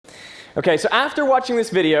Okay, so after watching this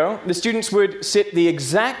video, the students would sit the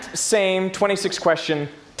exact same 26-question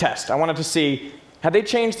test. I wanted to see, had they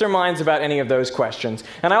changed their minds about any of those questions?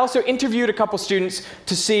 And I also interviewed a couple students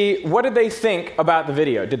to see what did they think about the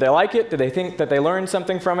video. Did they like it? Did they think that they learned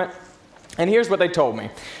something from it? And here's what they told me.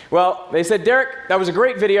 Well, they said, Derek, that was a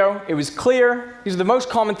great video. It was clear. These are the most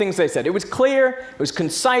common things they said. It was clear, it was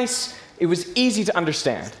concise, it was easy to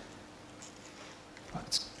understand.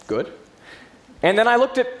 That's good. And then I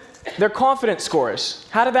looked at their confidence scores.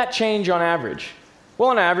 How did that change on average? Well,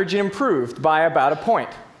 on average, it improved by about a point.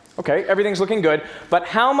 Okay, everything's looking good, but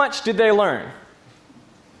how much did they learn?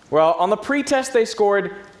 Well, on the pre-test, they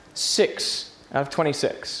scored 6 out of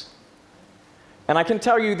 26. And I can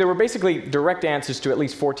tell you there were basically direct answers to at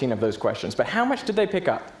least 14 of those questions, but how much did they pick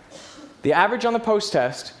up? The average on the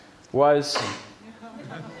post-test was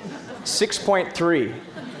 6.3.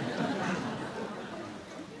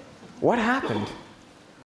 What happened?